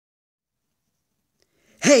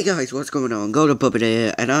Hey guys, what's going on? Golden Puppet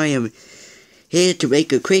here, and I am here to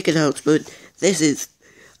make a quick announcement. This is,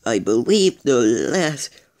 I believe, this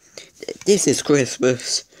is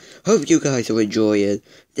Christmas. Hope you guys are enjoying.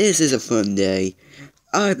 This is a fun day.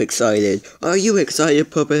 I'm excited. Are you excited,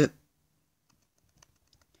 Puppet?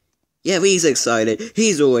 Yeah, he's excited.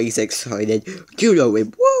 He's always excited. You know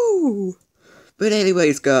him. Woo! But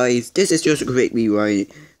anyways, guys, this is just a quick rewrite.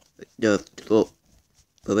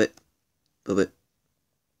 Puppet.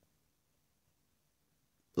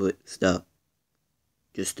 Puppet, stop.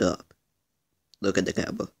 Just stop. Look at the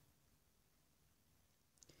camera.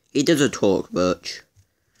 He doesn't talk much.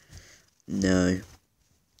 No.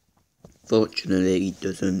 Fortunately, he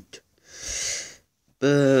doesn't.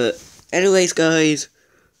 But, anyways, guys.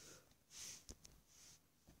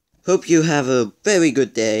 Hope you have a very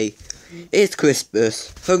good day. It's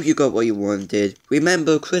Christmas. Hope you got what you wanted.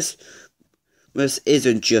 Remember, Christmas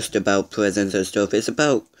isn't just about presents and stuff. It's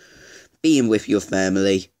about being with your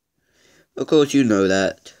family. Of course, you know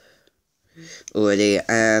that already,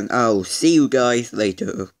 and I'll see you guys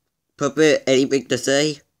later. Puppet, anything to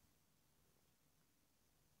say?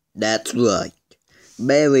 That's right.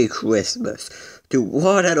 Merry Christmas to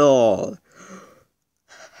one and all.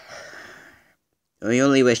 I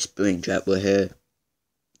only wish Springtrap were here.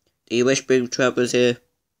 Do you wish Springtrap was here?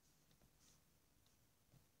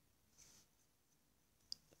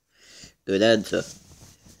 Good answer.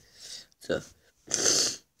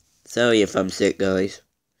 Sorry if I'm sick, guys.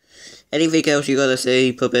 Anything else you gotta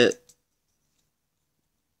say, Puppet?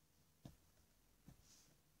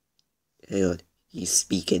 Hang on, he's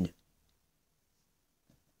speaking.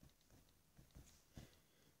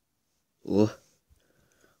 What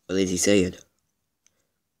is he saying?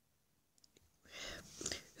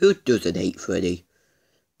 Who doesn't hate Freddy?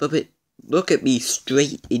 Puppet, look at me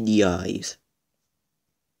straight in the eyes.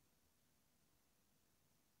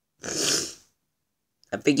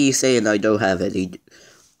 I think he's saying I don't have any.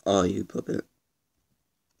 Are you, Puppet?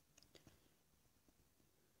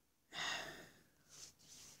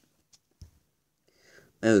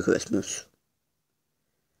 Merry Christmas.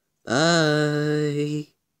 Bye.